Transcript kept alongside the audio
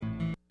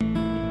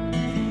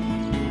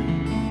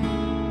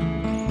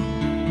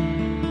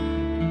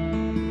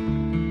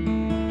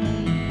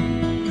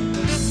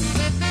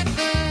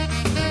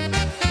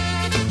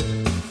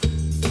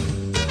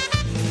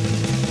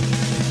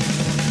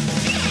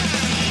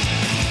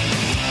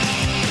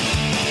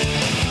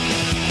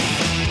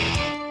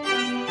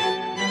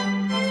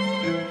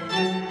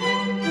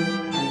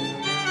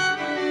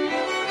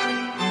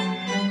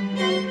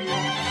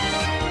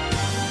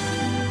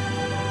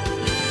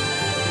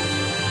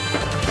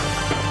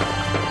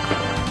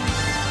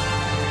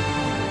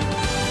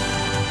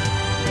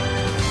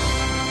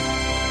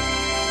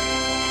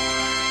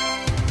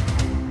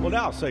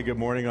I'll say good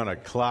morning on a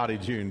cloudy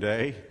June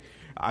day.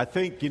 I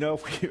think,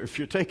 if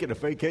you're taking a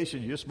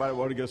vacation, you just might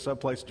want to go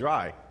someplace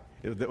dry.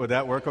 Would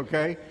that work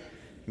okay?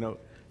 I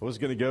was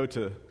going to go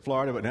to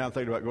Florida, but now I'm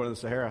thinking about going to the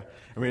Sahara.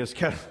 I mean, it's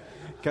kind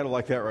of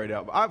like that right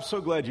now. But I'm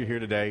so glad you're here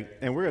today,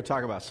 and we're going to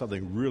talk about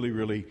something really,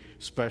 really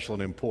special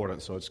and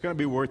important. So it's going to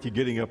be worth you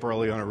getting up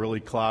early on a really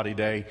cloudy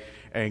day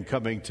and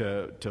coming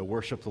to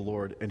worship the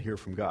Lord and hear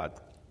from God.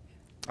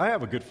 I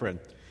have a good friend,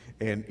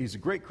 and he's a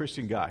great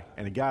Christian guy,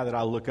 and a guy that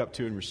I look up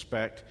to and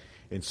respect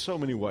in so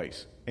many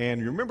ways.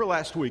 And you remember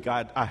last week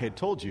I had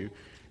told you,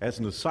 as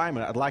an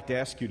assignment, I'd like to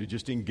ask you to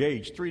just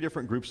engage 3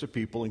 different groups of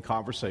people in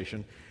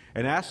conversation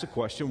and ask the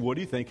question, what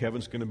do you think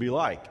heaven's going to be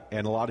like?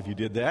 And a lot of you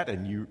did that,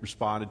 and you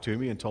responded to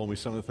me and told me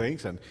some of the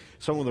things, and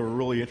some of them were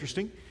really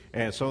interesting,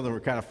 and some of them were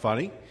kind of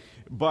funny.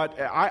 But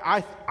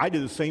I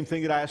did the same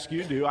thing that I asked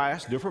you to do. I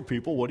asked different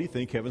people, what do you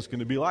think heaven's going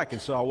to be like?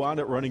 And so I wound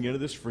up running into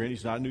this friend.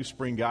 He's not a New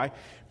Spring guy,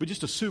 but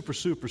just a super,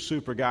 super,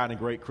 super guy and a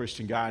great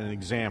Christian guy and an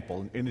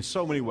example in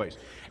so many ways.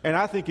 And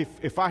I think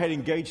if I had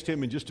engaged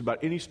him in just about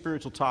any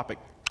spiritual topic,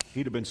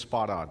 he'd have been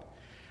spot on.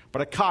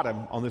 But I caught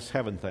him on this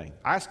heaven thing.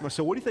 I asked him, I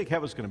said, what do you think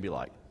heaven's going to be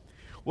like?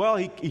 Well,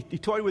 he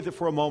toyed with it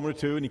for a moment or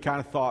two, and he kind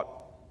of thought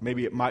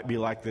maybe it might be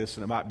like this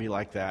and it might be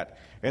like that.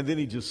 And then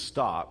he just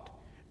stopped.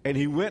 And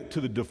he went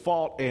to the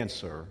default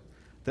answer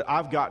that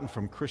I've gotten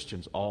from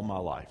Christians all my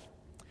life.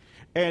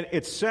 And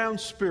it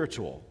sounds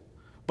spiritual,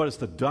 but it's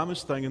the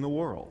dumbest thing in the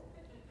world.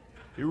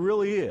 It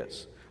really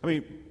is. I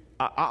mean,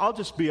 I'll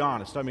just be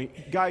honest. I mean,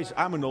 guys,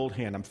 I'm an old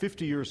hand. I'm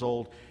 50 years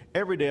old.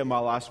 Every day of my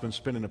life's been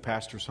spent in a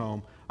pastor's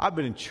home. I've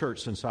been in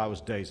church since I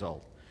was days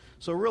old.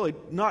 So really,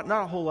 not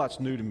a whole lot's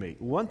new to me.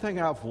 One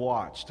thing I've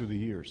watched through the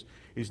years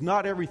is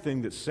not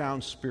everything that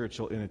sounds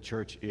spiritual in a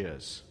church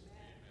is.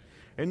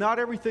 And not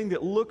everything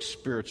that looks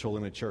spiritual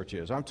in a church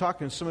is. I'm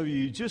talking to some of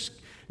you just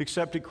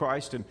accepted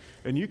Christ,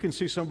 and you can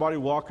see somebody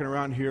walking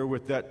around here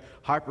with that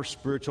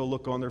hyper-spiritual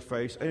look on their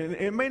face. And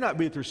it may not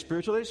be that they're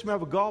spiritual. They just may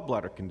have a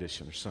gallbladder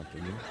condition or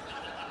something.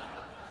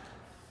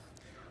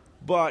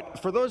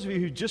 But for those of you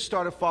who just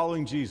started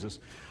following Jesus,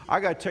 I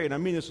got to tell you, and I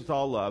mean this with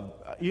all love,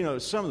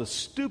 some of the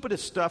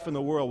stupidest stuff in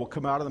the world will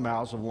come out of the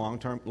mouths of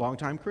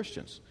long-time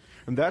Christians.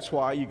 And that's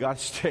why you got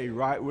to stay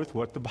right with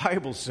what the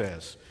Bible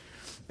says.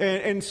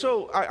 And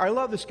so I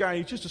love this guy.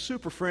 He's just a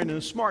super friend and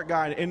a smart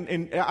guy.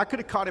 And I could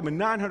have caught him in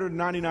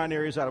 999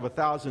 areas out of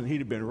 1,000. He'd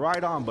have been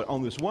right on. But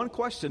on this one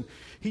question,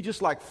 he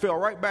just fell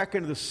right back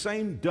into the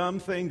same dumb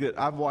thing that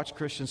I've watched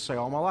Christians say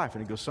all my life.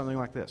 And it goes something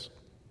like this.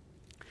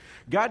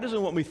 God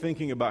doesn't want me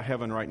thinking about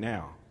heaven right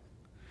now.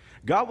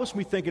 God wants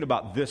me thinking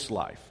about this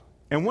life.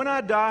 And when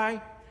I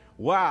die,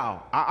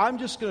 wow, I'm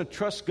just going to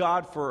trust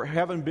God for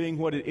heaven being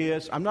what it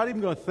is. I'm not even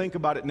going to think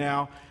about it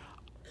now.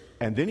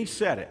 And then he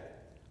said it.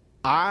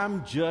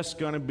 I'm just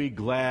going to be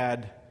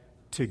glad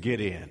to get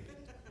in.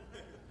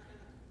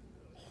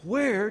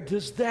 Where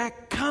does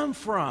that come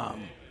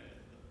from?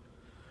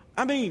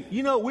 I mean,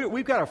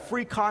 we've got a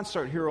free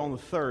concert here on the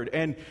 3rd,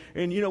 and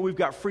we've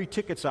got free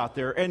tickets out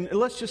there. And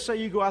let's just say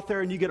you go out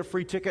there and you get a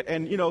free ticket,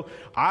 and,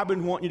 I've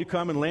been wanting you to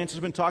come, and Lance has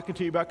been talking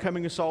to you about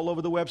coming. It's all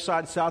over the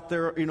website. It's out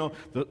there,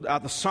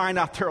 the sign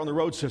out there on the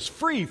road says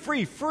free,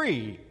 free,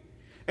 free.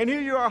 And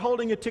here you are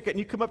holding a ticket, and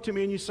you come up to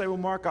me and you say, well,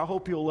 Mark, I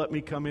hope you'll let me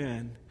come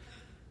in.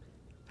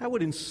 That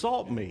would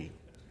insult me.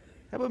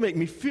 That would make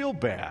me feel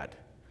bad.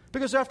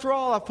 Because after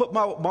all, I've put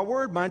my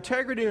word, my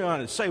integrity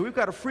on it. Say, we've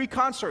got a free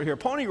concert here,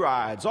 pony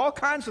rides, all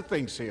kinds of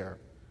things here.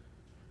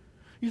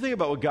 You think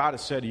about what God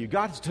has said to you.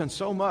 God has done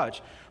so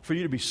much for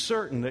you to be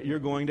certain that you're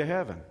going to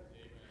heaven.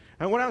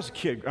 And when I was a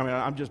kid,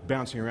 I'm just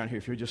bouncing around here.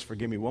 If you'll just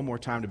forgive me one more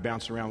time to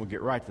bounce around, we'll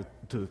get right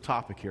to the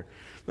topic here.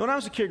 When I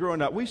was a kid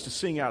growing up, we used to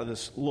sing out of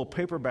this little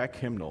paperback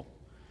hymnal.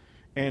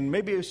 And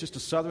maybe it was just a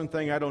southern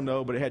thing, I don't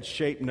know, but it had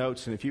shaped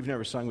notes. And if you've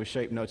never sung with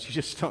shaped notes, you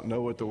just don't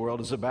know what the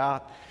world is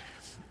about.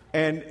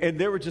 And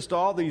there were just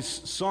all these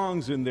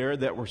songs in there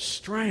that were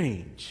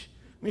strange.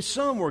 I mean,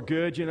 some were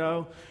good,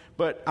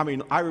 But,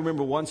 I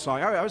remember one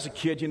song. I was a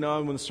kid, and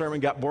when the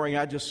sermon got boring,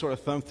 I just sort of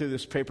thumbed through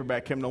this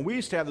paperback hymnal. We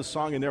used to have the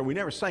song in there. We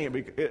never sang it,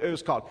 but it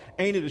was called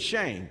Ain't It a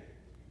Shame?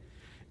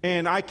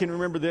 And I can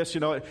remember this,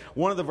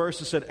 one of the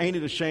verses said, ain't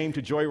it a shame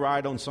to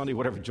joyride on Sunday,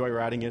 whatever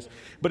joyriding is.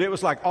 But it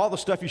was like all the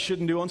stuff you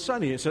shouldn't do on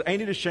Sunday. It said,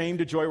 ain't it a shame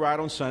to joyride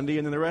on Sunday?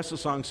 And then the rest of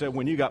the song said,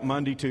 when you got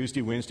Monday,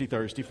 Tuesday, Wednesday,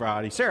 Thursday,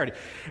 Friday, Saturday.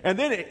 And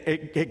then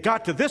it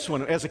got to this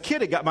one. As a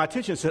kid, it got my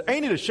attention. It said,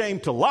 ain't it a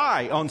shame to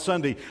lie on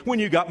Sunday when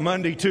you got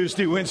Monday,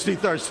 Tuesday, Wednesday,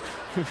 Thursday?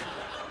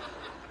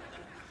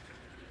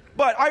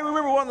 But I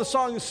remember one of the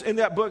songs in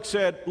that book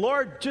said,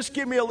 Lord, just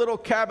give me a little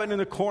cabin in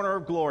the corner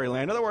of glory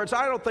land. In other words,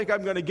 I don't think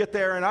I'm going to get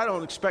there, and I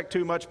don't expect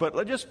too much,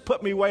 but just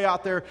put me way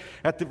out there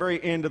at the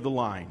very end of the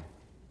line.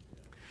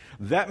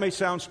 That may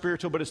sound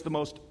spiritual, but it's the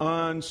most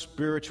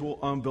unspiritual,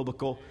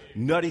 unbiblical,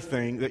 nutty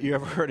thing that you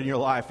ever heard in your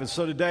life. And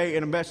so today,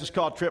 in a message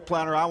called Trip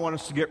Planner, I want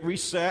us to get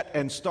reset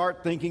and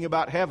start thinking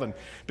about heaven.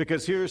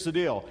 Because here's the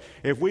deal.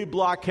 If we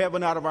block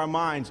heaven out of our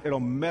minds, it'll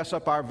mess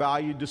up our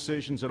value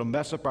decisions, it'll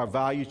mess up our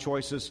value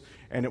choices,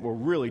 and it will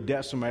really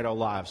decimate our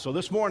lives. So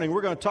this morning,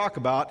 we're going to talk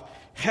about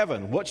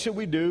heaven. What should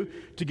we do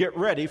to get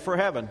ready for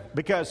heaven?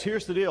 Because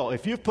here's the deal.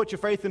 If you've put your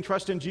faith and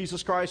trust in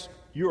Jesus Christ,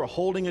 you are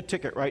holding a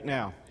ticket right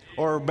now.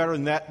 Or better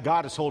than that,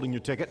 God is holding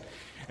your ticket.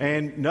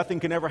 And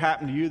nothing can ever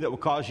happen to you that will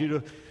cause you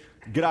to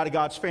get out of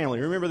God's family.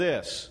 Remember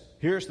this.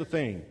 Here's the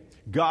thing.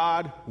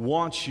 God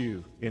wants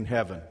you in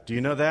heaven. Do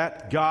you know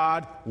that?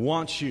 God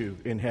wants you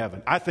in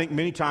heaven. I think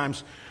many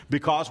times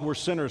because we're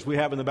sinners, we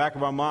have in the back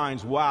of our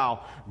minds,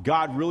 wow,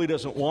 God really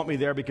doesn't want me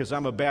there because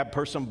I'm a bad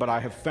person, but I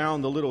have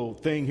found the little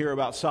thing here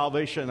about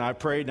salvation, and I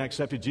prayed and I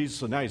accepted Jesus,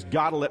 so now He's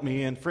got to let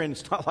me in. Friend,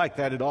 it's not like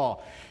that at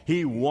all.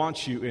 He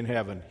wants you in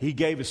heaven. He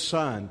gave His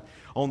Son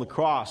on the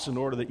cross in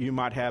order that you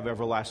might have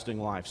everlasting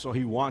life. So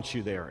He wants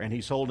you there, and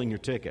He's holding your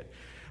ticket.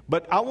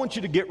 But I want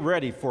you to get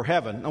ready for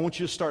heaven. I want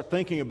you to start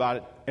thinking about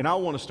it, and I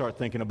want to start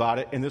thinking about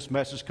it in this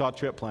message called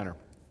Trip Planner.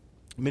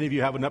 Many of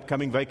you have an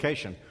upcoming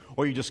vacation,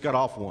 or you just got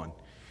off one.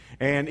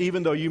 And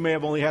even though you may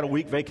have only had a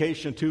week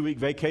vacation, 2-week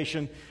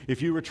vacation,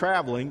 if you were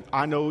traveling,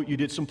 I know you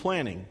did some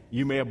planning.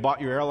 You may have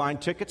bought your airline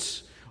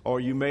tickets, or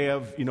you may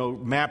have,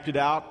 mapped it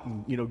out,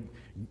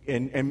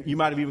 and you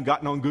might have even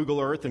gotten on Google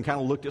Earth and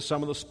kind of looked at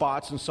some of the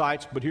spots and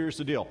sites. But here's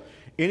the deal.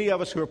 Any of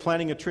us who are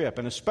planning a trip,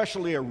 and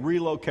especially a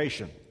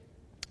relocation,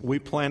 we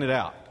plan it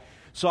out.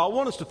 So I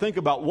want us to think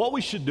about what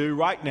we should do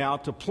right now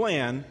to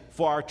plan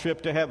for our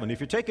trip to heaven. If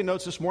you're taking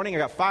notes this morning, I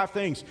got 5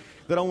 things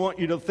that I want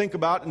you to think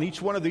about, and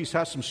each one of these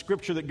has some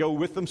scripture that go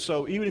with them.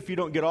 So even if you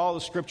don't get all the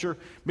scripture,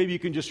 maybe you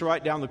can just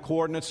write down the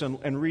coordinates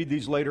and read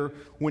these later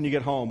when you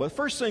get home. But the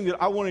first thing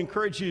that I want to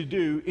encourage you to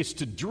do is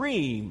to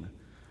dream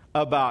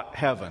about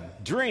heaven.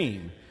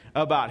 Dream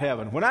about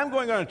heaven. When I'm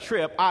going on a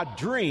trip, I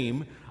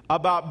dream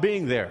about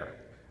being there.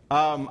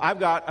 I've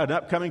got an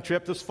upcoming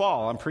trip this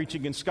fall. I'm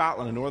preaching in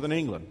Scotland, in northern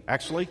England.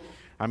 Actually,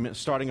 I'm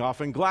starting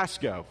off in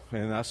Glasgow,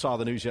 and I saw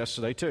the news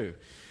yesterday too.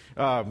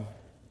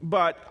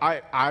 But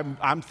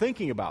I'm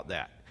thinking about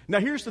that. Now,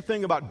 here's the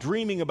thing about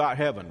dreaming about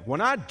heaven. When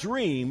I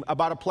dream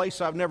about a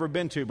place I've never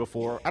been to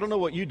before, I don't know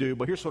what you do,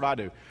 but here's what I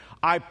do.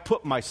 I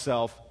put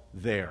myself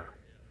there.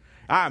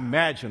 I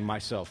imagine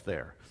myself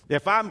there.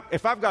 If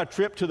I've got a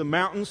trip to the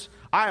mountains,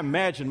 I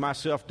imagine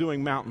myself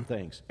doing mountain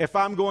things. If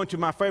I'm going to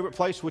my favorite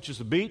place, which is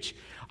the beach,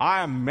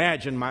 I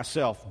imagine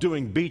myself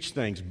doing beach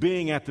things,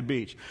 being at the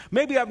beach.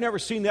 Maybe I've never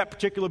seen that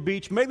particular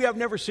beach. Maybe I've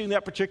never seen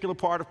that particular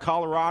part of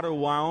Colorado,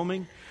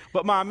 Wyoming.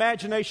 But my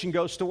imagination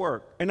goes to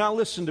work. And I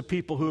listen to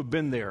people who have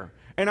been there.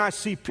 And I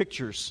see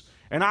pictures.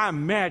 And I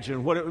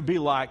imagine what it would be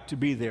like to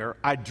be there.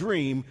 I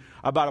dream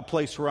about a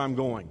place where I'm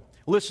going.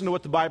 Listen to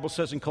what the Bible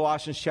says in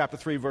Colossians chapter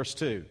 3, verse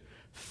 2.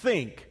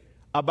 Think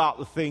about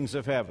the things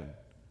of heaven.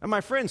 And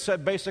my friend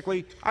said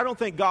basically, I don't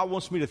think God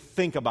wants me to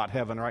think about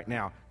heaven right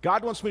now.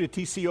 God wants me to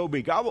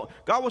TCOB.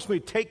 God wants me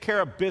to take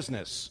care of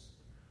business.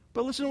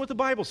 But listen to what the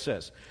Bible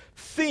says.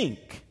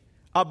 Think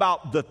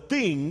about the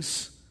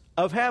things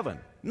of heaven,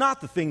 not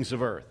the things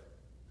of earth.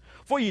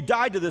 For you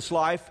died to this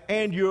life,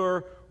 and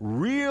your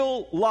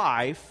real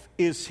life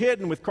is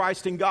hidden with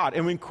Christ in God.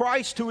 And when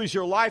Christ, who is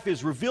your life,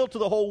 is revealed to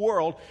the whole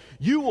world,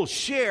 you will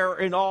share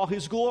in all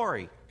His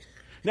glory.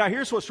 Now,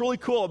 here's what's really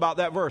cool about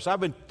that verse. I've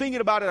been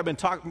thinking about it. I've been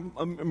talking.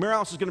 Mary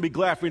Alice is going to be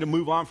glad for me to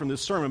move on from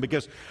this sermon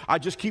because I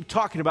just keep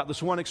talking about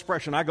this one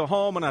expression. I go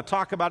home and I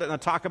talk about it and I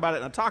talk about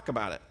it and I talk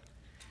about it.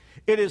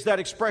 It is that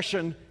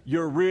expression,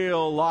 your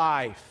real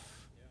life.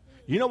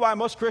 You know why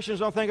most Christians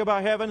don't think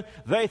about heaven?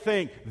 They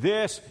think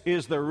this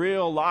is the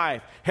real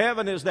life.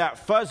 Heaven is that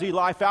fuzzy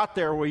life out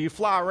there where you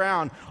fly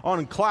around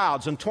on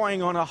clouds and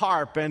twang on a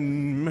harp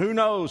and who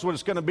knows what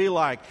it's going to be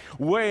like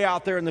way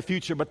out there in the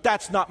future. But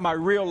that's not my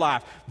real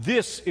life.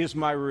 This is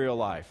my real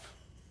life.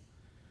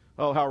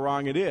 Oh, how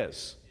wrong it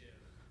is.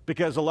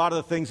 Because a lot of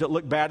the things that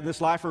look bad in this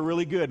life are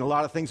really good. And a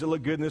lot of things that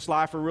look good in this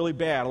life are really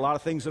bad. A lot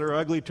of things that are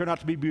ugly turn out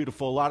to be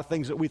beautiful. A lot of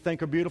things that we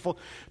think are beautiful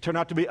turn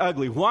out to be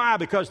ugly. Why?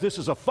 Because this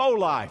is a faux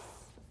life.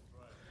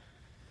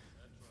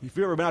 If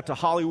you've ever been out to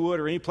Hollywood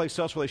or any place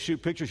else where they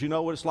shoot pictures, you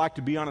know what it's like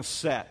to be on a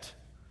set.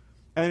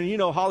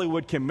 And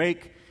Hollywood can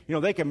make,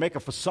 they can make a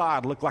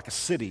facade look like a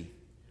city.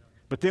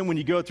 But then when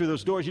you go through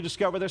those doors, you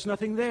discover there's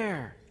nothing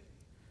there.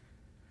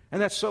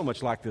 And that's so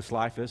much like this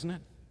life, isn't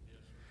it?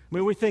 I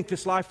mean, we think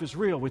this life is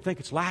real. We think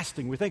it's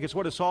lasting. We think it's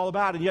what it's all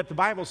about. And yet the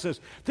Bible says,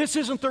 this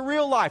isn't the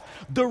real life.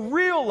 The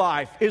real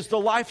life is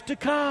the life to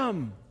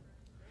come.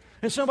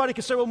 And somebody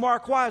can say, well,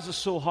 Mark, why is this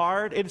so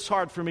hard? It's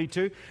hard for me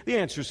too. The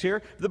answer is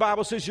here. The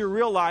Bible says your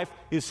real life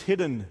is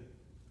hidden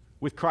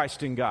with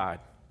Christ in God.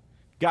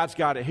 God's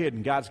got it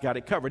hidden. God's got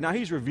it covered. Now,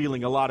 He's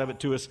revealing a lot of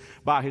it to us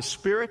by His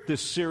Spirit. This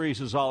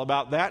series is all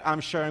about that. I'm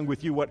sharing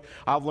with you what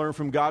I've learned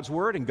from God's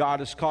Word, and God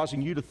is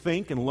causing you to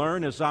think and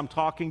learn as I'm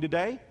talking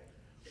today.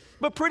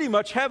 But pretty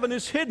much heaven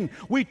is hidden.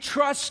 We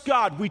trust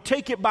God. We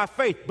take it by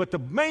faith. But the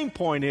main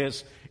point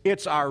is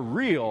it's our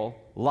real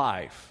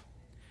life.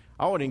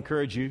 I want to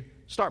encourage you,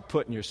 start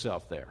putting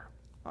yourself there.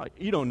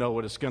 You don't know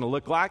what it's going to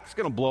look like. It's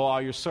going to blow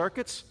all your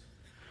circuits.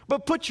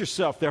 But put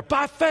yourself there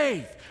by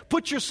faith.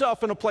 Put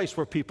yourself in a place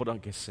where people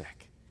don't get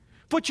sick.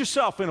 Put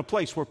yourself in a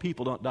place where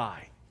people don't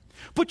die.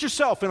 Put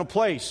yourself in a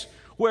place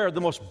where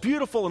the most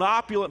beautiful and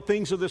opulent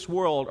things of this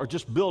world are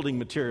just building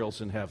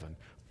materials in heaven.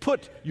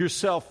 Put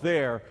yourself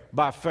there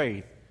by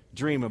faith.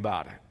 Dream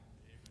about it.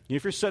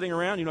 If you're sitting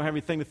around, you don't have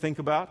anything to think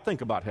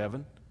about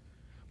heaven.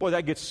 Boy,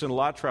 that gets us in a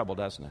lot of trouble,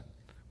 doesn't it?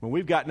 When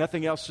we've got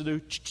nothing else to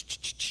do,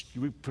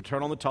 we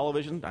turn on the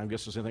television. I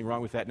guess there's anything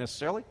wrong with that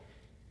necessarily.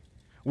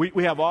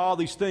 We have all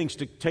these things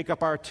to take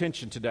up our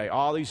attention today,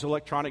 all these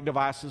electronic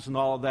devices and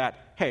all of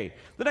that. Hey,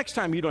 the next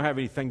time you don't have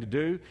anything to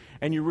do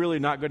and you're really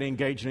not going to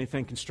engage in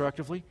anything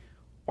constructively,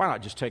 why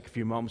not just take a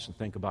few moments and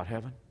think about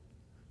heaven?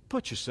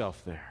 Put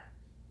yourself there.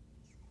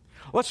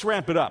 Let's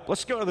ramp it up.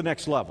 Let's go to the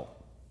next level.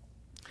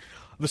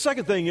 The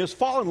second thing is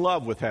fall in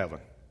love with heaven.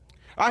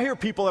 I hear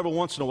people every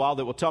once in a while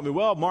that will tell me,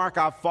 well, Mark,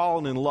 I've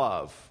fallen in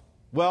love.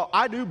 Well,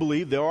 I do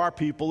believe there are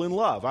people in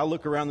love. I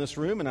look around this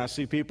room and I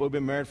see people who've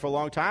been married for a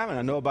long time, and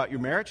I know about your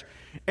marriage,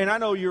 and I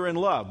know you're in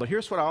love. But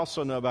here's what I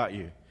also know about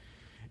you.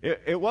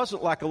 It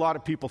wasn't like a lot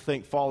of people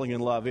think falling in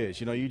love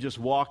is. You know, you just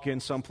walk in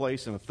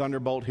someplace and a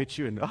thunderbolt hits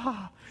you and,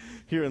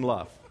 you're in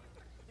love.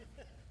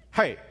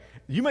 Hey,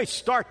 you may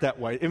start that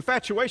way.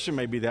 Infatuation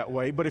may be that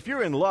way, but if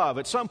you're in love,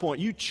 at some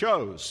point you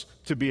chose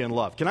to be in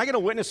love. Can I get a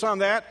witness on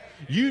that?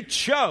 You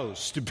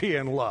chose to be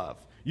in love.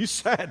 You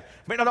said,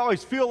 may not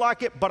always feel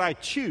like it, but I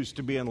choose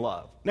to be in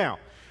love. Now,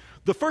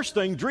 the first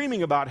thing,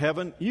 dreaming about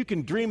heaven, you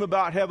can dream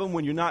about heaven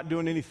when you're not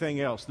doing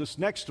anything else. This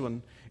next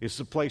one is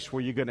the place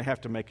where you're going to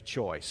have to make a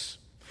choice.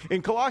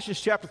 In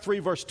Colossians chapter 3,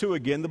 verse 2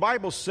 again, the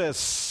Bible says,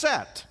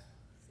 set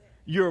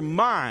your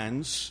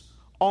minds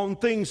on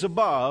things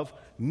above,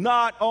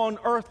 not on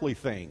earthly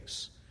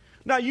things.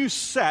 Now, you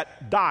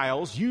set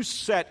dials, you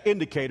set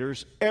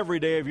indicators every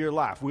day of your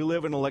life. We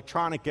live in an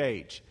electronic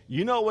age.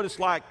 You know what it's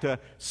like to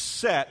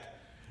set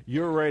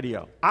your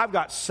radio. I've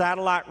got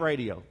satellite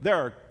radio. There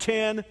are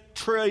 10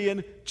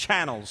 trillion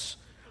channels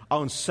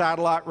on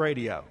satellite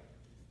radio.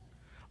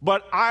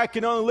 But I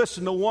can only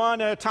listen to one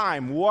at a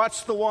time.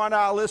 What's the one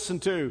I listen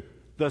to?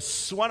 The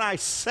one I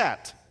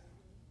set.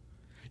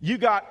 You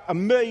got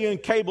 1 million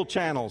cable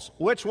channels.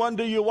 Which one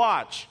do you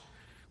watch?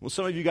 Well,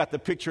 some of you got the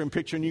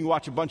picture-in-picture, and you can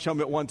watch a bunch of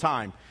them at one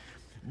time.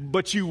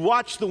 But you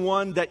watch the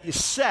one that you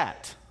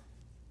set.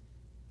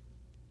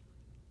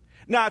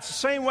 Now, it's the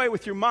same way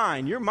with your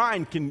mind. Your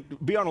mind can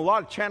be on a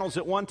lot of channels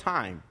at one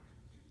time.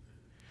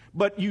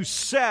 But you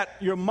set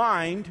your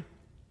mind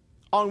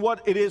on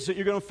what it is that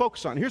you're going to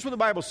focus on. Here's what the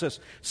Bible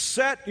says.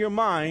 Set your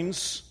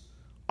minds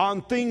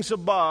on things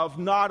above,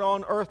 not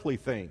on earthly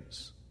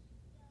things.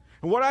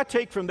 And what I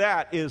take from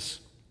that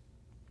is,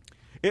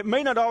 it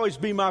may not always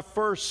be my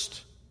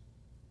first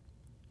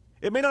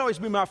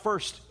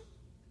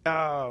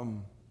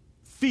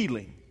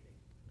feeling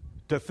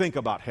to think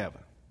about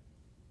heaven.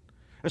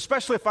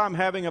 Especially if I'm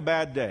having a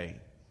bad day,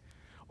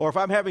 or if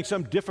I'm having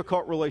some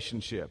difficult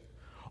relationship,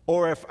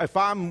 or if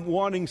I'm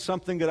wanting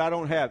something that I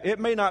don't have. It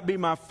may not be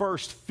my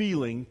first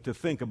feeling to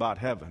think about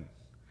heaven.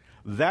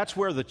 That's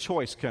where the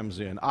choice comes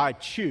in. I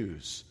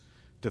choose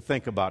to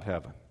think about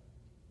heaven.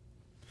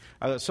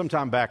 Some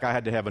time back, I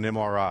had to have an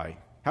MRI.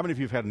 How many of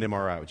you have had an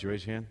MRI? Would you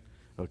raise your hand?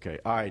 Okay,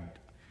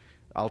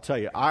 I'll tell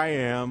you, I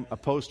am a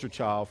poster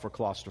child for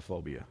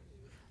claustrophobia.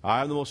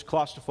 I am the most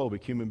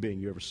claustrophobic human being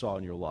you ever saw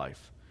in your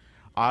life.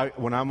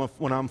 When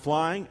I'm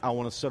flying, I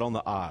want to sit on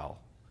the aisle.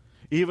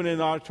 Even in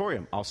an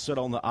auditorium, I'll sit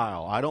on the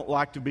aisle. I don't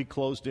like to be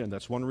closed in.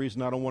 That's one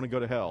reason I don't want to go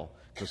to hell,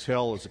 because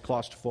hell is a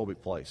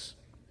claustrophobic place.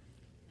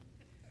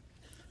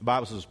 The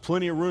Bible says there's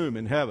plenty of room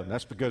in heaven.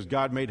 That's because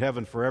God made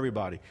heaven for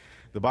everybody.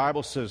 The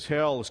Bible says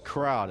hell is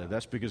crowded.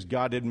 That's because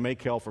God didn't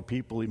make hell for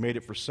people. He made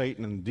it for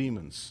Satan and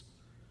demons.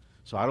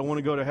 So I don't want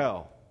to go to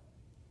hell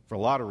for a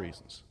lot of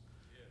reasons.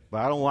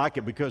 But I don't like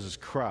it because it's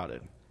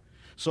crowded.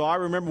 So I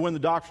remember when the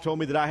doctor told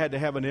me that I had to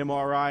have an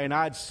MRI, and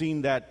I'd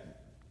seen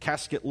that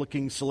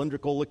casket-looking,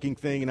 cylindrical-looking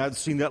thing, and I'd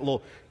seen that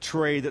little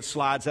tray that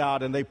slides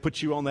out, and they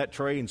put you on that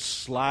tray and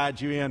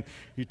slide you in.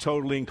 You're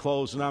totally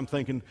enclosed, and I'm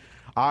thinking,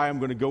 I am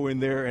going to go in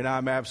there, and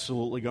I'm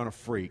absolutely going to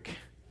freak.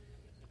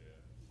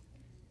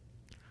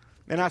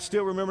 And I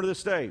still remember to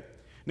this day.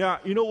 Now,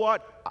 you know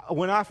what?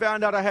 When I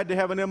found out I had to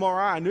have an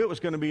MRI, I knew it was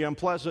going to be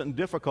unpleasant and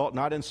difficult, and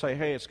I didn't say,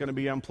 hey, it's going to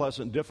be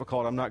unpleasant and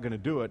difficult, I'm not going to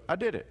do it. I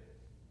did it.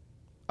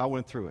 I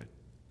went through it.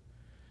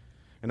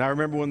 And I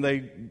remember when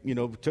they,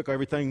 took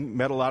everything,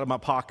 metal out of my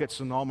pockets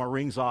and all my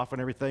rings off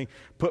and everything,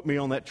 put me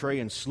on that tray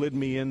and slid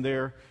me in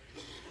there.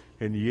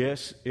 And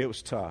yes, it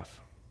was tough.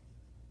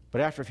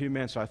 But after a few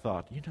minutes, I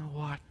thought, you know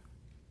what?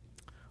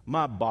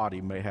 My body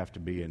may have to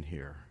be in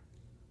here,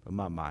 but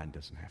my mind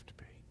doesn't have to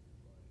be.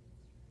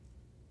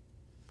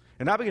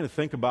 And I began to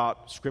think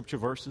about scripture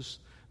verses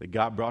that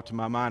God brought to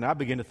my mind. I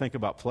began to think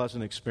about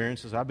pleasant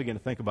experiences. I began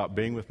to think about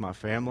being with my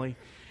family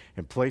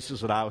and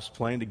places that I was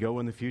planning to go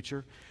in the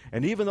future.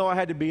 And even though I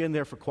had to be in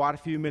there for quite a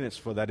few minutes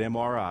for that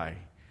MRI,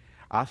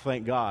 I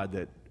thank God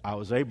that I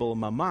was able in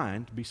my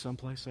mind to be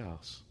someplace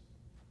else.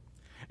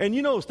 And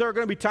you know, there are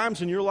going to be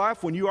times in your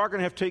life when you are going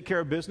to have to take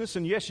care of business,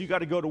 and yes, you got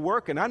to go to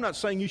work, and I'm not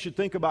saying you should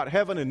think about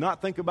heaven and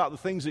not think about the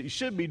things that you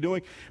should be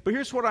doing, but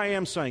here's what I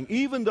am saying.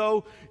 Even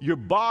though your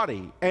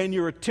body and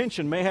your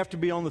attention may have to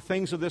be on the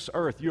things of this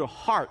earth, your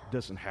heart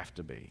doesn't have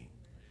to be.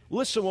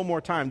 Listen one more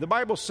time. The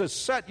Bible says,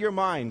 set your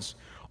minds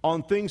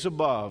on things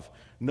above,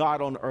 not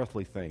on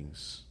earthly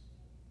things.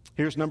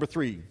 Here's number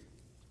 3.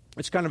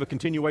 It's kind of a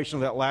continuation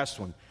of that last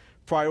one.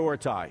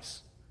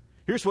 Prioritize.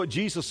 Here's what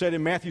Jesus said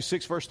in Matthew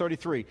 6, verse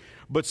 33.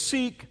 But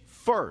seek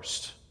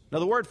first. Now,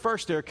 the word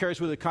first there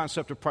carries with it the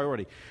concept of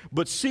priority.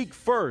 But seek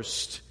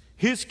first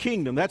His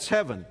kingdom, that's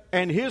heaven,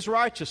 and His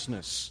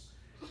righteousness,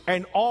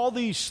 and all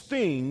these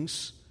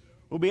things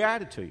will be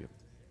added to you.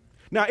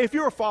 Now, if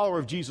you're a follower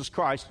of Jesus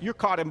Christ, you're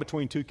caught in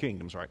between 2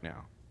 kingdoms right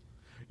now.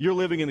 You're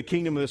living in the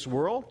kingdom of this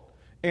world,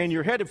 and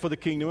you're headed for the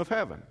kingdom of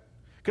heaven.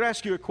 Could I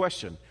ask you a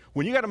question?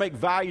 When you got to make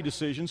value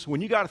decisions,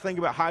 when you got to think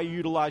about how you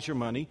utilize your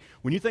money,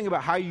 when you think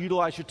about how you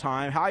utilize your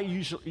time, how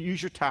you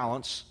use your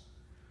talents,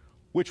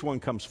 which one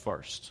comes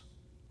first?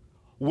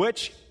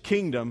 Which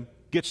kingdom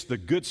gets the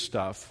good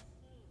stuff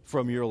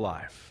from your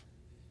life?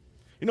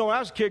 You know, when I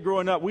was a kid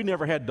growing up, we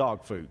never had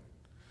dog food.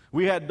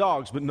 We had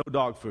dogs, but no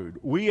dog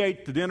food. We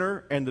ate the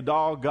dinner, and the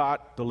dog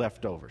got the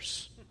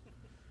leftovers.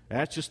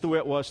 That's just the way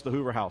it was to the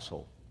Hoover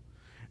household.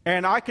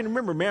 And I can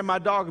remember, man, my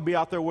dog would be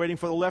out there waiting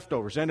for the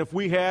leftovers. And if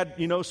we had,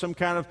 you know, some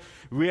kind of,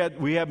 we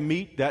had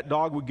meat, that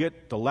dog would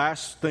get the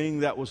last thing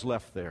that was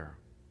left there.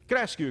 Can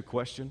I ask you a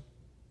question?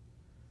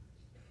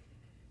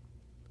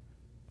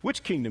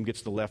 Which kingdom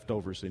gets the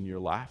leftovers in your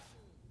life?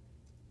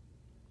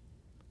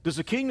 Does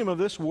the kingdom of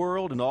this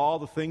world and all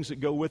the things that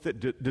go with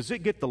it, does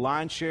it get the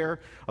lion's share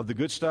of the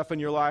good stuff in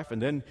your life,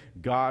 and then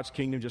God's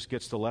kingdom just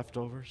gets the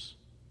leftovers?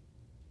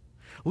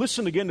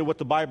 Listen again to what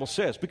the Bible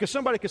says, because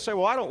somebody could say,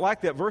 well, I don't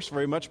like that verse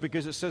very much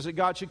because it says that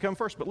God should come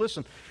first. But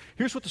listen,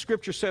 here's what the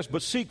Scripture says.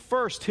 But seek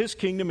first His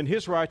kingdom and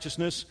His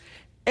righteousness,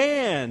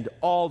 and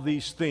all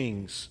these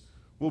things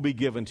will be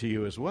given to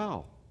you as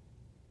well.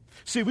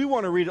 See, we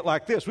want to read it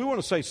like this. We want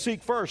to say,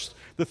 seek first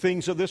the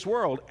things of this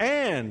world,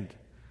 and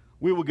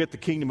we will get the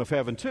kingdom of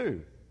heaven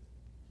too.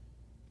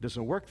 It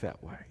doesn't work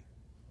that way.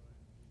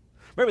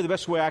 Maybe the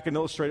best way I can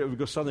illustrate it would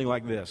go something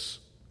like this.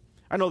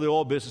 I know the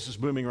oil business is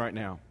booming right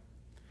now.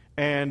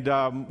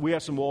 And we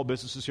have some oil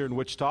businesses here in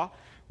Wichita.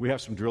 We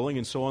have some drilling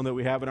and so on that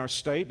we have in our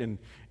state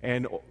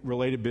and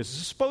related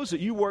businesses. Suppose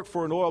that you work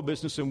for an oil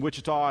business in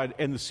Wichita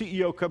and the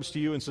CEO comes to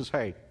you and says,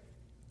 hey,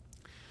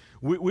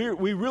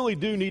 we really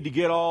do need to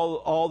get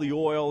all the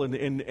oil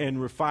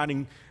and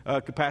refining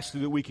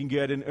capacity that we can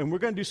get, and we're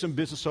going to do some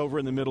business over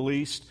in the Middle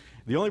East.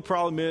 The only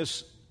problem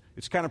is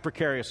it's kind of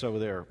precarious over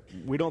there.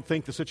 We don't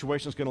think the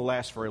situation is going to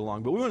last very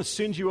long, but we want to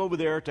send you over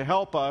there to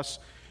help us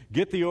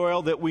get the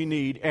oil that we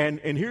need. And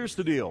here's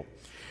the deal.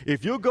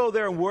 If you'll go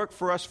there and work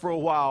for us for a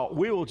while,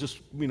 we will just,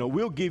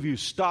 we'll give you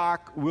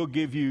stock, we'll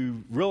give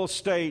you real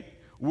estate,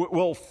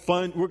 we'll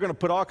fund, we're going to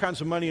put all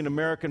kinds of money in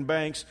American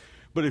banks.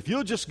 But if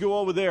you'll just go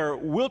over there,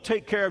 we'll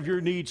take care of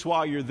your needs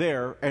while you're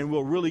there, and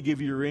we'll really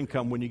give you your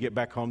income when you get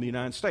back home to the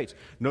United States.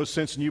 No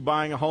sense in you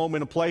buying a home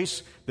in a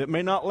place that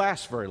may not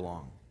last very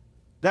long.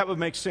 That would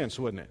make sense,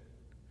 wouldn't it?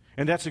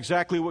 And that's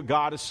exactly what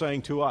God is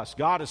saying to us.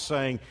 God is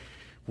saying,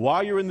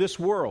 while you're in this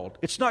world,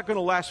 it's not going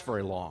to last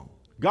very long.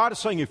 God is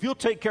saying, if you'll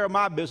take care of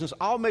my business,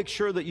 I'll make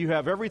sure that you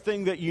have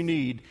everything that you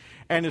need.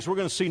 And as we're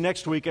going to see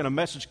next week in a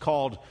message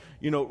called,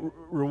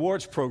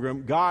 Rewards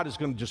Program, God is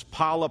going to just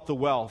pile up the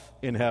wealth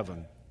in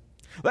heaven.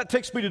 That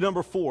takes me to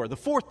number 4. The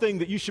fourth thing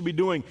that you should be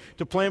doing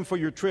to plan for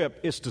your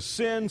trip is to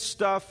send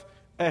stuff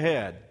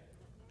ahead.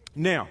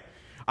 Now,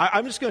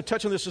 I'm just going to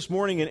touch on this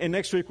morning, and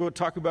next week we'll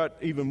talk about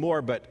even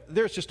more, but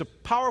there's just a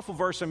powerful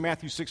verse in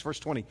Matthew 6, verse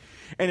 20,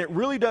 and it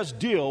really does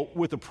deal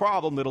with the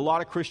problem that a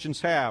lot of Christians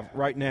have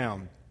right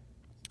now.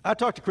 I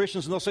talk to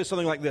Christians, and they'll say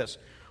something like this: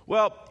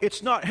 well,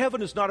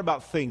 heaven is not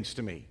about things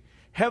to me.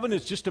 Heaven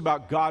is just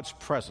about God's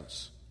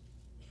presence.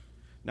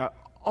 Now,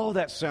 all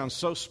that sounds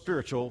so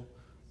spiritual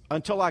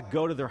until I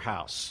go to their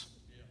house.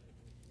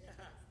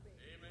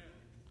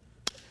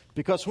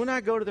 Because when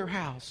I go to their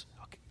house,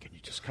 okay, can you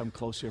just come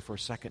close here for a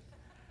second?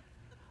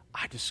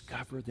 I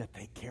discovered that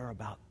they care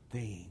about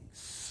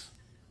things.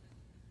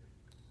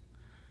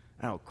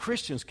 Now,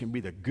 Christians can be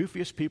the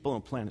goofiest people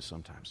on the planet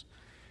sometimes.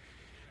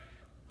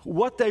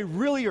 What they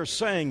really are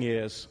saying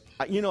is,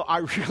 I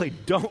really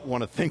don't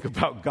want to think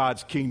about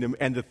God's kingdom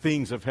and the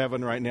things of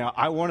heaven right now.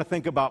 I want to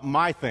think about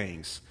my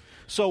things.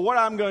 So what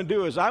I'm going to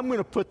do is I'm going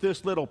to put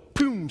this little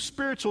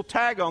spiritual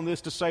tag on this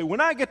to say, when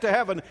I get to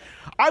heaven,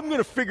 I'm going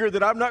to figure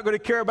that I'm not going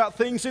to care about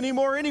things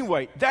anymore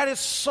anyway. That is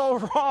so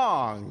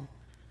wrong.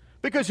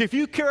 Because if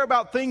you care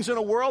about things in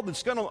a world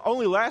that's going to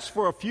only last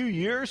for a few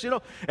years,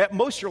 at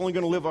most you're only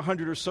going to live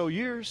 100 or so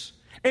years.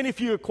 And if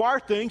you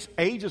acquire things,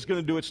 age is going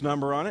to do its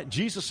number on it.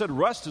 Jesus said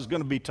rust is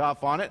going to be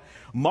tough on it.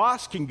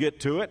 Moss can get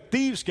to it.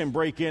 Thieves can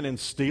break in and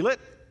steal it.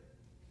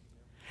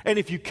 And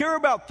if you care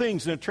about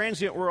things in a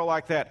transient world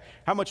like that,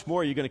 how much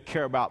more are you going to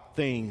care about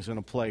things in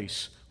a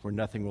place where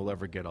nothing will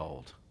ever get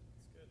old?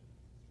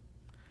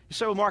 You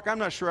say, well, Mark, I'm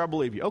not sure I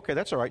believe you. Okay,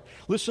 that's all right.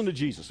 Listen to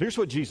Jesus. Here's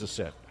what Jesus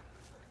said.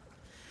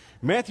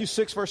 Matthew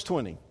 6, verse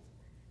 20.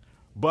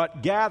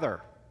 But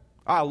gather.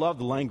 I love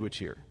the language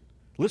here.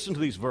 Listen to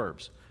these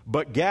verbs.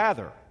 But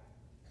gather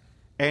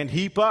and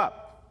heap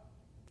up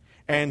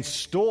and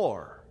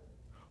store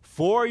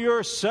for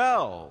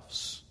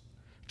yourselves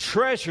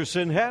treasures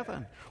in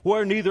heaven,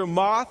 where neither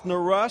moth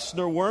nor rust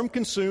nor worm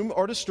consume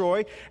or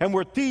destroy, and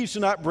where thieves do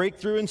not break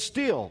through and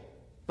steal.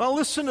 Now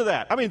listen to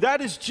that. I mean,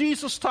 that is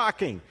Jesus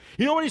talking.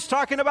 You know what he's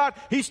talking about?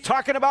 He's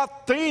talking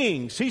about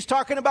things. He's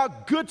talking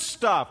about good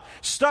stuff,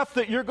 stuff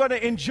that you're going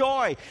to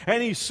enjoy.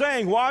 And he's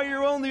saying, while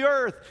you're on the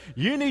earth,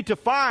 you need to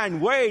find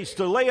ways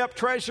to lay up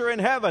treasure in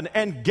heaven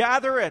and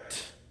gather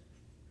it.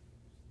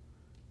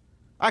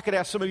 I could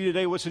ask some of you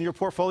today what's in your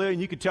portfolio, and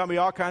you could tell me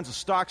all kinds of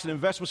stocks and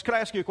investments. Could I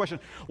ask you a question?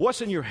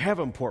 What's in your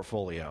heaven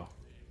portfolio?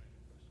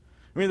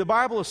 I mean, the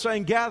Bible is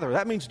saying gather.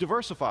 That means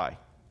diversify.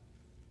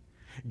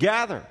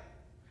 Gather.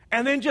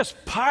 And then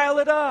just pile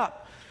it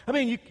up. I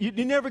mean,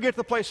 you never get to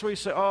the place where you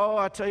say, oh,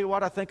 I tell you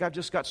what, I think I've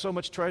just got so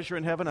much treasure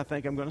in heaven, I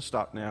think I'm going to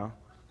stop now.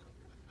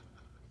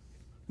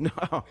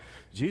 No.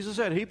 Jesus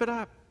said, heap it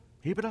up.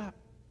 Heap it up.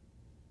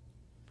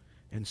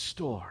 And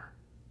store.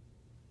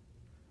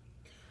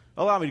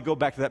 Allow me to go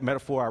back to that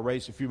metaphor I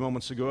raised a few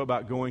moments ago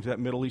about going to that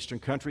Middle Eastern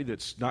country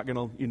that's not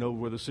going to,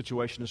 where the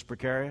situation is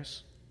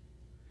precarious.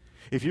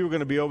 If you were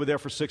going to be over there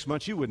for 6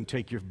 months, you wouldn't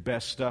take your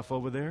best stuff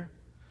over there.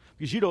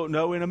 Because you don't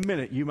know, in a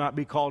minute, you might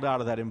be called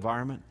out of that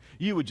environment.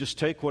 You would just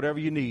take whatever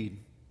you need.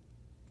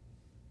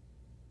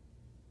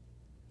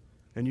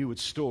 And you would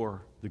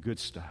store the good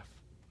stuff.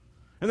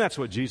 And that's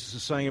what Jesus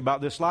is saying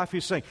about this life.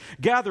 He's saying,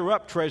 gather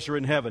up treasure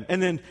in heaven,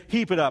 and then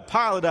heap it up,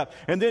 pile it up.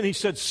 And then he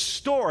said,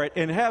 store it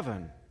in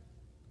heaven.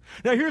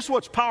 Now here's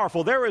what's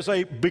powerful. There is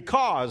a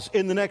because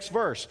in the next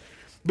verse.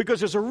 Because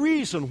there's a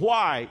reason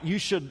why you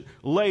should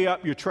lay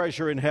up your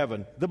treasure in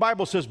heaven. The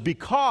Bible says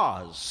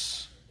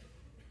because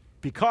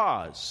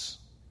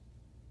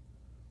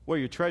where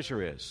your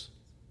treasure is,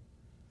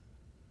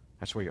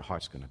 that's where your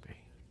heart's going to be.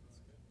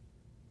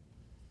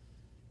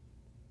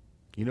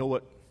 You know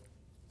what?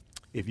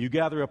 If you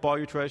gather up all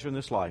your treasure in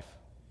this life,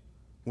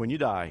 when you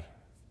die,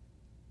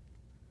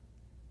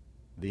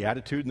 the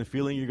attitude and the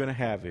feeling you're going to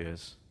have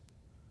is,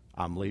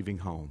 I'm leaving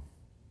home.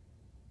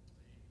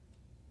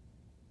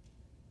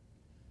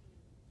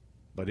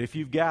 But if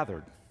you've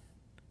gathered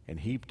and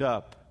heaped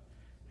up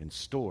and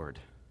stored,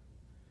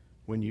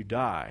 when you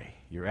die,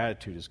 your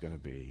attitude is going to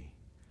be,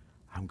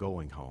 I'm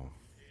going home.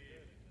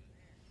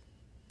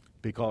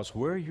 Because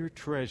where your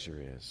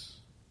treasure is,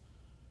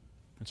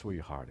 that's where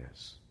your heart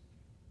is.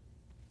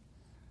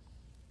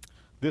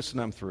 This,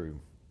 and I'm through.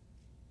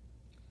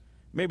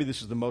 Maybe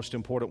this is the most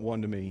important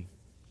one to me.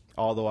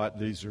 Although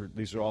these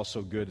are all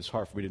so good, it's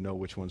hard for me to know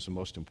which one's the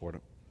most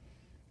important.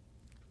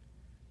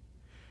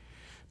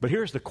 But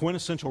here's the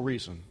quintessential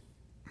reason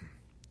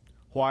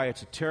why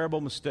it's a terrible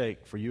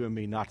mistake for you and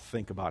me not to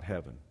think about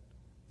heaven.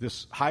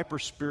 This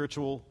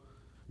hyper-spiritual,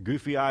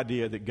 goofy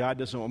idea that God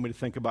doesn't want me to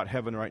think about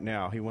heaven right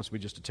now. He wants me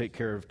just to take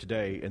care of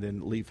today and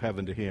then leave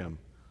heaven to Him.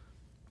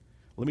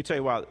 Let me tell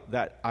you why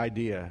that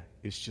idea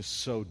is just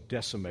so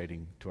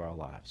decimating to our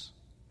lives.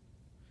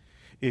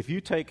 If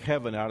you take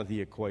heaven out of the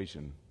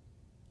equation,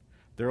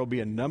 there will be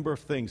a number of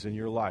things in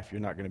your life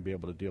you're not going to be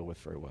able to deal with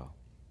very well.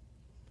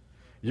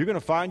 You're going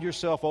to find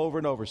yourself over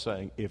and over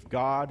saying, if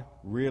God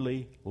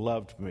really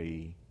loved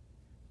me,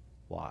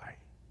 why?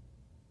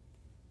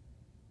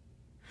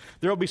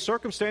 There will be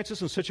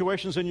circumstances and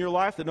situations in your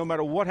life that no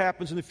matter what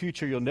happens in the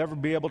future, you'll never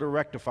be able to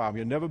rectify them.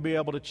 You'll never be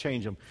able to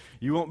change them.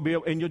 You won't be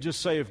able, and you'll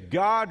just say, if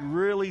God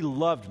really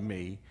loved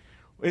me.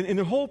 And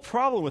the whole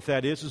problem with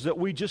that is that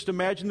we just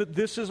imagine that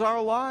this is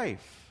our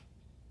life.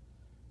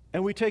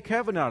 And we take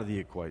heaven out of the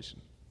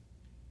equation.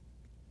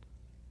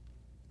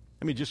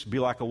 I mean, just be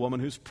like a woman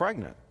who's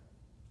pregnant,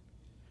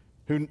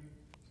 who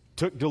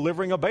took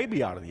delivering a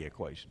baby out of the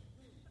equation.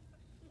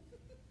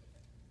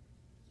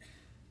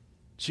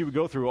 She would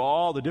go through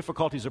all the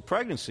difficulties of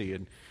pregnancy,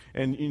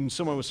 and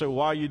someone would say, well,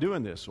 why are you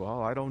doing this?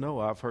 Well, I don't know.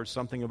 I've heard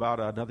something about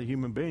another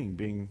human being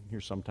being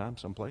here sometime,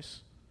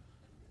 someplace.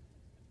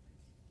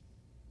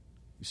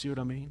 You see what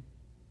I mean?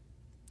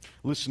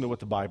 Listen to what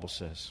the Bible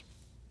says.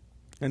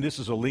 And this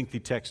is a lengthy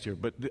text here,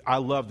 but I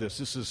love this.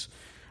 This is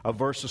a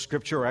verse of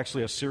Scripture, or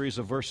actually a series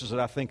of verses that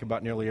I think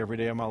about nearly every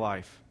day of my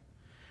life.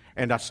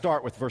 And I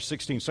start with verse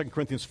 16, 2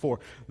 Corinthians 4.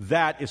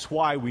 That is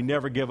why we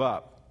never give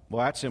up.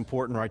 Well, that's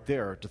important right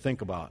there to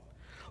think about.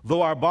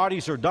 Though our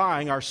bodies are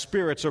dying, our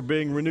spirits are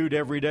being renewed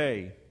every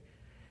day.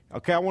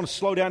 Okay, I want to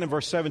slow down in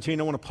verse 17.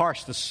 I want to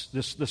parse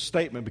this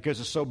statement because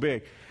it's so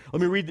big.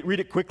 Let me read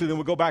it quickly, then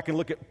we'll go back and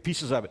look at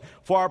pieces of it.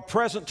 For our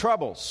present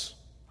troubles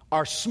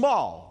are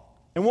small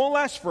and won't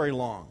last very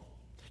long.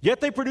 Yet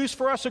they produce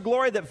for us a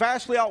glory that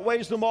vastly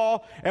outweighs them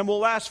all and will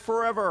last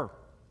forever.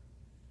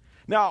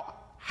 Now,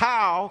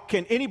 how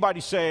can anybody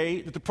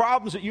say that the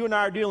problems that you and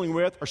I are dealing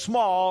with are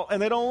small and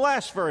they don't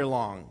last very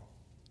long?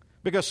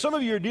 Because some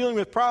of you are dealing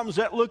with problems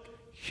that look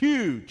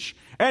huge,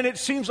 and it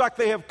seems like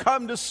they have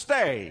come to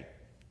stay.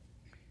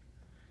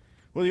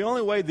 Well, the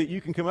only way that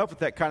you can come up with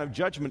that kind of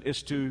judgment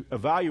is to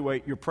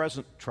evaluate your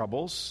present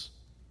troubles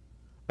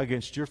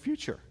against your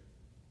future.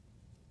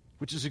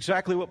 which is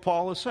exactly what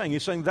Paul is saying.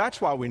 He's saying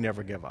that's why we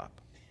never give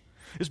up.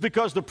 It's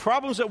because the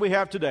problems that we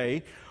have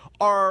today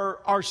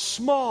are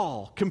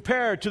small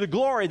compared to the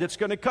glory that's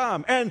going to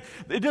come. And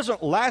it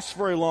doesn't last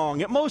very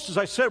long. At most, as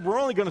I said, we're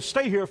only going to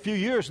stay here a few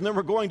years, and then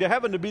we're going to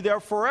heaven to be there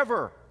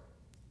forever.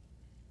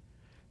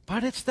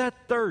 But it's that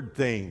third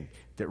thing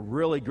that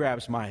really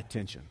grabs my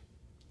attention.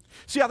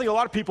 See, I think a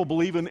lot of people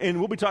believe, and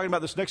we'll be talking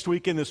about this next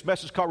week in this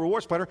message called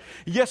Reward Splatter.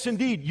 Yes,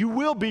 indeed, you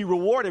will be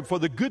rewarded for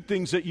the good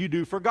things that you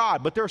do for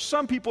God. But there are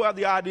some people who have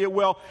the idea,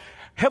 well,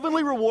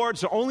 heavenly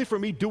rewards are only for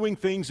me doing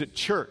things at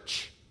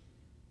church.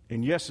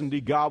 And yes,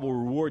 indeed, God will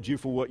reward you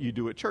for what you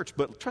do at church.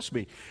 But trust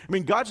me, I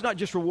mean, God's not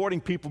just rewarding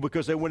people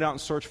because they went out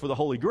and searched for the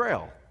Holy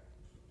Grail.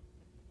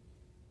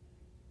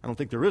 I don't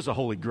think there is a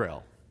Holy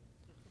Grail.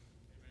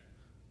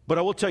 But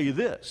I will tell you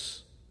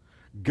this.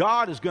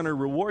 God is going to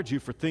reward you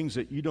for things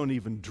that you don't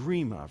even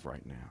dream of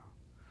right now.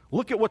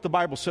 Look at what the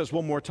Bible says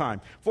one more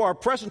time. For our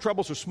present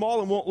troubles are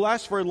small and won't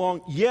last very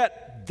long,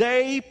 yet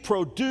they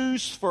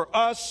produce for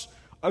us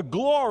a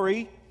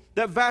glory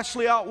that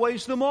vastly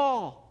outweighs them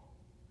all.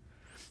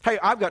 Hey,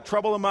 I've got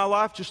trouble in my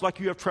life just like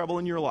you have trouble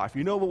in your life.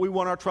 You know what we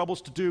want our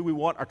troubles to do? We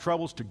want our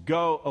troubles to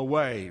go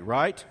away,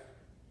 right?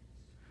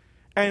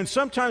 And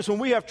sometimes when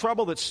we have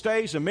trouble that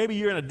stays, and maybe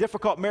you're in a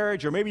difficult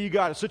marriage, or maybe you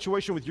got a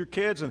situation with your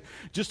kids and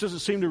just doesn't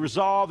seem to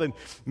resolve, and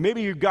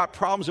maybe you've got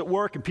problems at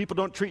work and people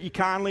don't treat you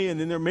kindly, and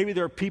then maybe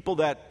there are people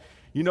that,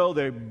 you know,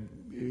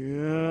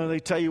 they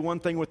tell you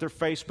one thing with their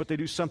face, but they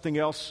do something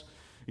else,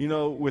 you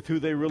know, with who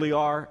they really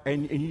are,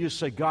 and you just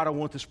say, God, I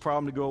want this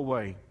problem to go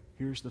away.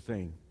 Here's the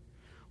thing.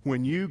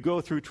 When you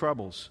go through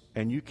troubles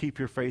and you keep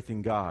your faith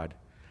in God,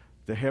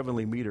 the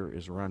heavenly meter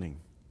is running.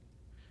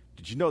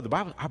 Did you know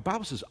our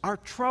Bible says our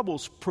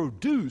troubles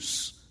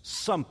produce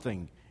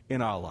something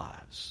in our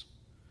lives?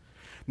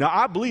 Now,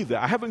 I believe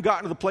that. I haven't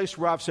gotten to the place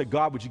where I've said,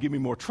 God, would you give me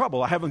more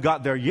trouble? I haven't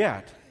got there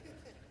yet.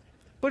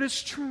 But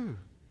it's true.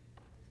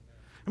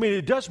 I mean,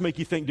 it does make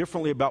you think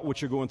differently about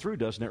what you're going through,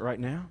 doesn't it, right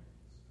now?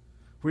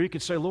 Where you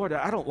can say, Lord,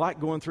 I don't like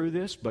going through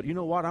this, but you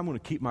know what? I'm going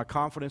to keep my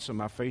confidence and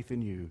my faith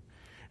in you.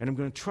 And I'm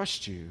going to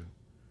trust you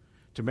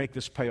to make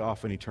this pay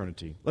off in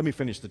eternity. Let me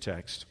finish the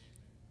text.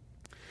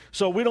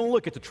 So we don't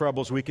look at the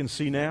troubles we can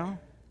see now.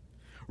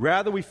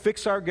 Rather, we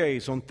fix our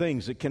gaze on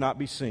things that cannot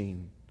be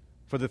seen.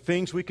 For the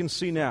things we can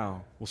see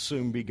now will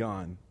soon be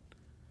gone.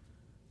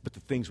 But the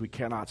things we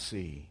cannot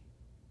see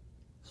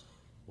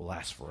will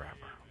last forever.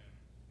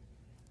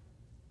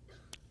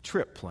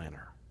 Trip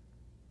planner.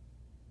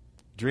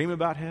 Dream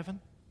about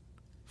heaven.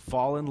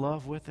 Fall in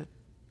love with it.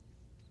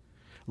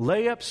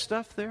 Lay up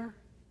stuff there.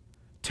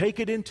 Take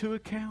it into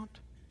account.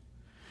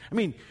 I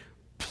mean,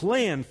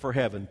 plan for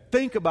heaven.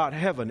 Think about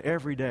heaven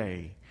every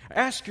day.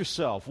 Ask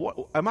yourself,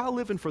 am I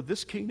living for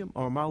this kingdom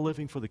or am I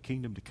living for the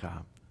kingdom to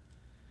come?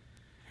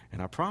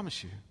 And I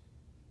promise you,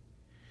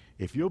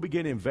 if you'll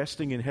begin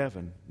investing in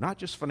heaven, not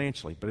just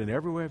financially, but in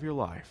every way of your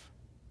life,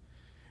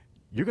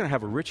 you're going to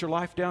have a richer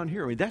life down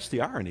here. I mean, that's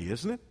the irony,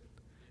 isn't it?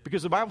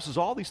 Because the Bible says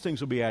all these things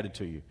will be added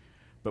to you.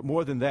 But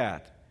more than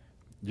that,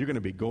 you're going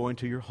to be going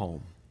to your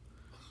home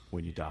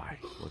when you die.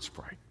 Let's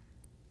pray.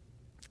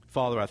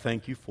 Father, I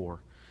thank you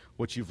for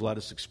what you've let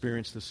us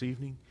experience this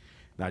evening.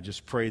 And I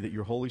just pray that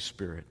your Holy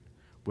Spirit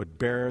would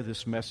bear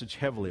this message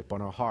heavily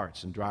upon our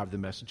hearts and drive the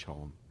message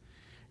home.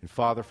 And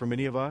Father, for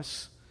many of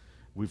us,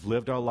 we've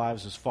lived our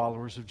lives as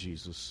followers of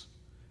Jesus,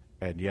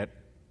 and yet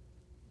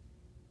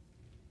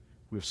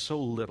we have so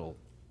little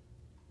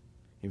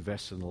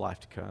invested in the life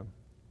to come.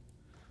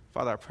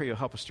 Father, I pray you'll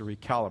help us to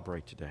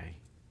recalibrate today.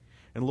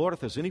 And Lord, if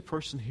there's any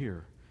person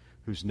here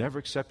who's never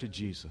accepted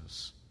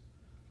Jesus,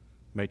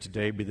 may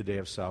today be the day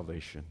of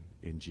salvation.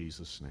 In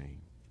Jesus' name,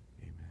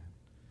 amen.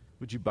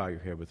 Would you bow your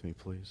head with me,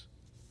 please?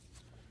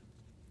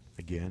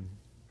 Again.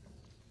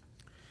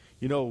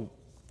 You know,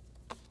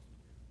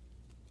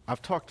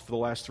 I've talked for the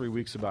last 3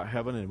 weeks about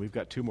heaven, and we've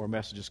got 2 more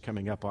messages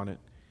coming up on it.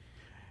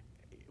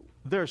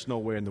 There's no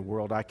way in the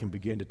world I can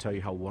begin to tell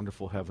you how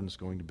wonderful heaven is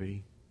going to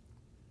be.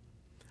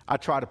 I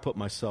try to put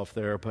myself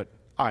there, but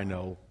I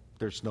know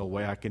there's no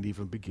way I can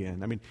even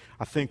begin. I mean,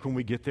 I think when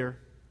we get there,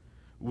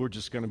 we're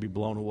just going to be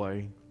blown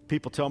away.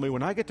 People tell me,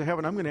 when I get to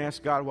heaven, I'm going to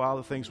ask God why all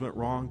the things went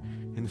wrong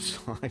in this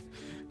life.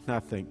 And I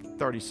think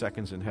 30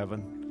 seconds in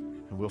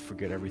heaven, and we'll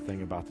forget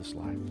everything about this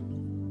life.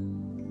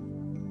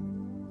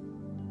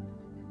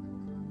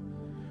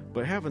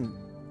 But heaven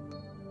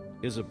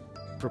is a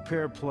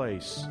prepared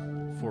place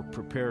for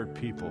prepared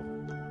people.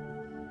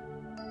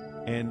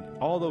 And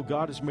although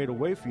God has made a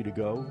way for you to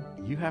go,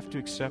 you have to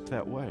accept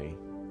that way.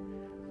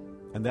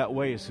 And that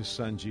way is his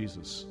son,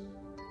 Jesus.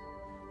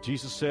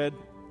 Jesus said,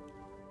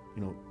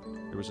 you know,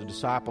 there was a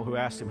disciple who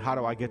asked him, how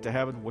do I get to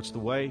heaven? What's the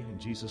way? And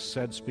Jesus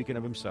said, speaking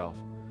of himself,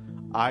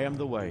 I am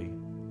the way,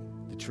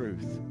 the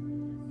truth,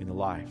 and the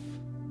life.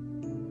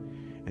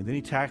 And then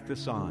he tacked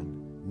this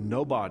on.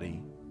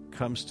 Nobody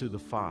comes to the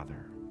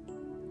Father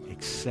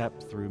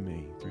except through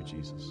me, through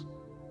Jesus.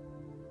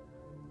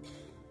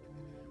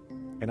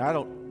 And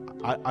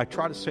I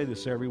try to say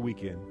this every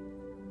weekend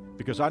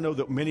because I know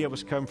that many of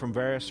us come from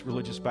various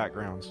religious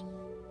backgrounds.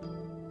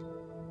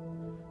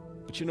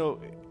 But you know,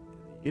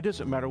 it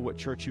doesn't matter what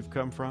church you've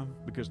come from,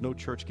 because no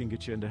church can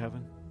get you into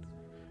heaven.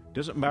 It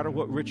doesn't matter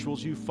what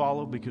rituals you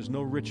follow, because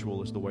no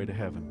ritual is the way to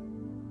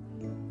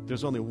heaven.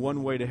 There's only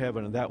one way to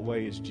heaven, and that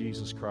way is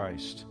Jesus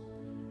Christ,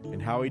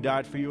 and how he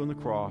died for you on the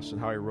cross and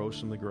how he rose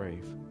from the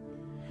grave.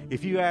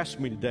 If you ask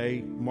me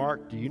today,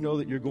 Mark, do you know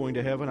that you're going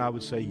to heaven? I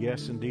would say,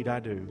 yes, indeed I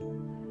do.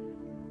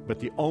 But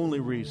the only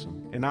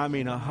reason, and I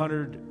mean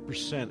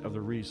 100% of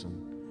the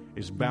reason,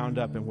 is bound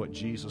up in what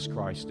Jesus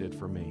Christ did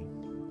for me.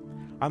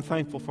 I'm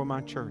thankful for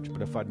my church,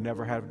 but if I'd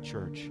never had a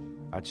church,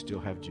 I'd still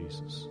have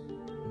Jesus.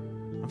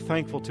 I'm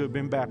thankful to have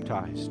been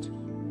baptized,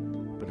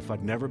 but if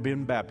I'd never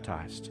been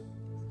baptized,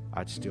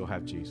 I'd still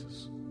have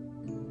Jesus.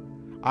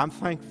 I'm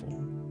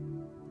thankful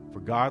for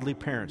godly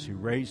parents who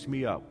raised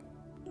me up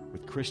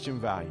with Christian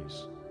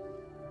values.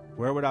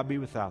 Where would I be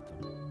without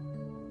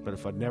them? But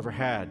if I'd never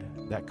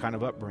had that kind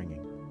of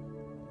upbringing,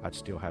 I'd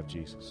still have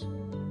Jesus.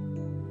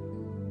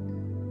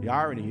 The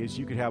irony is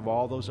you could have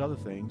all those other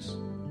things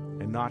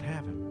and not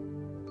have him.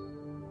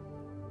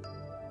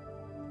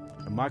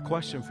 And my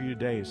question for you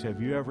today is,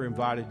 have you ever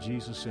invited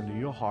Jesus into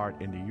your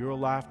heart, into your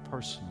life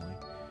personally?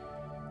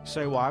 You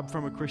say, well, I'm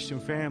from a Christian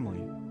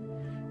family.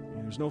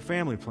 There's no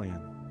family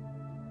plan.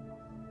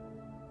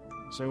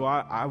 You say,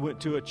 well, I went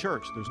to a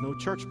church. There's no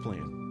church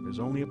plan. There's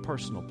only a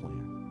personal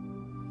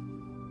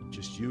plan.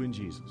 Just you and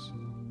Jesus.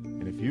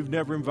 And if you've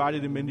never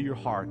invited him into your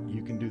heart,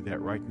 you can do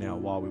that right now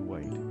while we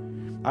wait.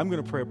 I'm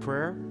going to pray a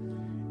prayer,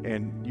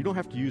 and you don't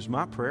have to use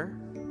my prayer.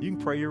 You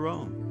can pray your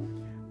own.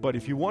 But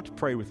if you want to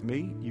pray with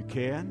me, you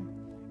can.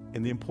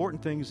 And the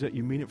important thing is that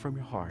you mean it from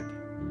your heart.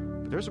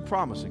 But there's a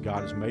promise that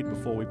God has made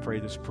before we pray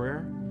this prayer.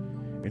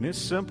 And it's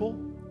simple,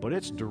 but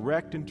it's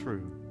direct and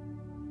true.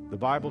 The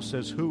Bible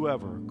says,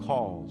 whoever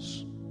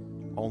calls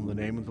on the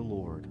name of the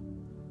Lord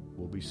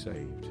will be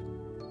saved.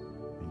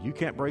 And you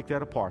can't break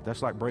that apart.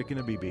 That's like breaking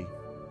a BB.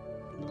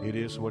 It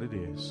is what it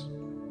is.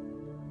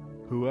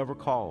 Whoever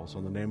calls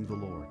on the name of the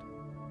Lord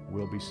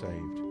will be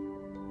saved.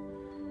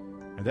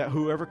 And that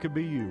whoever could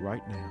be you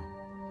right now.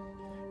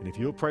 And if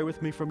you'll pray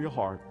with me from your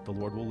heart, the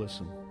Lord will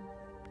listen.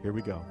 Here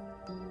we go.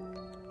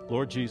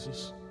 Lord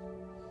Jesus,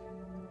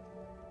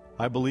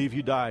 I believe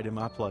you died in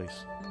my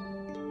place.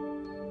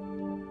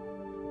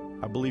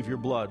 I believe your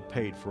blood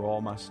paid for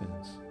all my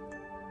sins.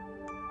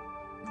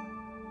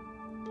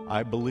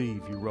 I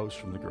believe you rose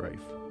from the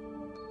grave.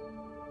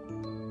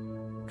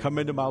 Come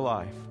into my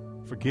life.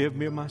 Forgive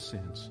me of my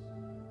sins.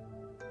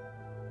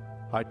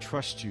 I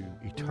trust you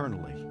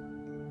eternally.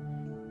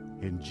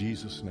 In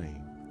Jesus'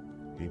 name,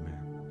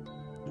 amen.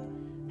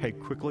 Hey,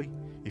 quickly,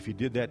 if you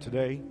did that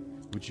today,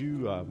 would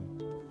you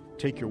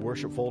take your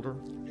worship folder?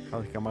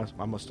 I think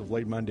I must have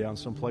laid mine down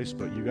someplace,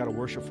 but you got a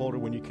worship folder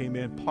when you came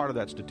in. Part of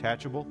that's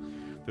detachable.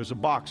 There's a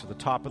box at the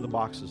top of the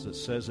boxes that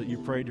says that you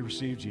prayed to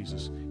receive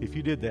Jesus. If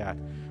you did that,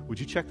 would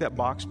you check that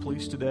box,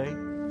 please, today?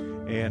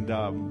 And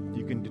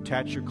you can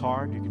detach your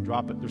card. You can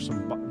drop it. There's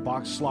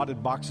some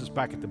slotted boxes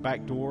back at the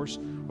back doors,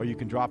 or you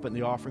can drop it in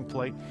the offering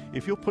plate.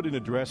 If you'll put an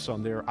address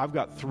on there, I've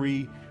got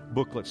 3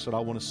 booklets that I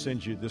want to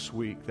send you this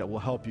week that will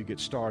help you get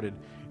started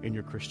in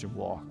your Christian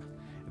walk.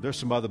 There's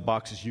some other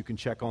boxes you can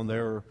check on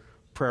there,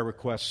 prayer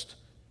request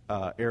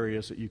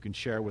areas that you can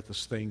share with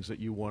us, things that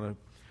you want to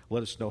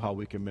let us know how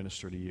we can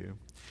minister to you.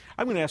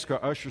 I'm going to ask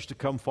our ushers to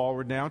come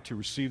forward now to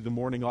receive the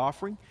morning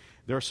offering.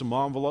 There are some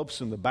envelopes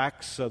in the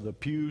backs of the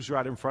pews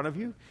right in front of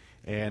you.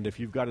 And if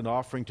you've got an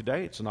offering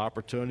today, it's an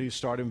opportunity to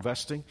start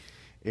investing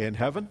in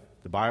heaven.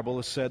 The Bible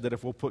has said that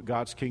if we'll put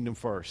God's kingdom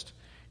first,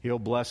 he'll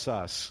bless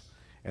us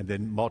and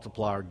then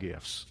multiply our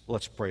gifts.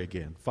 Let's pray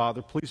again.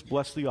 Father, please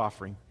bless the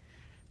offering.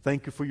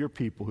 Thank you for your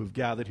people who've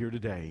gathered here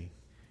today.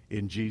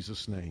 In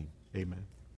Jesus' name, amen.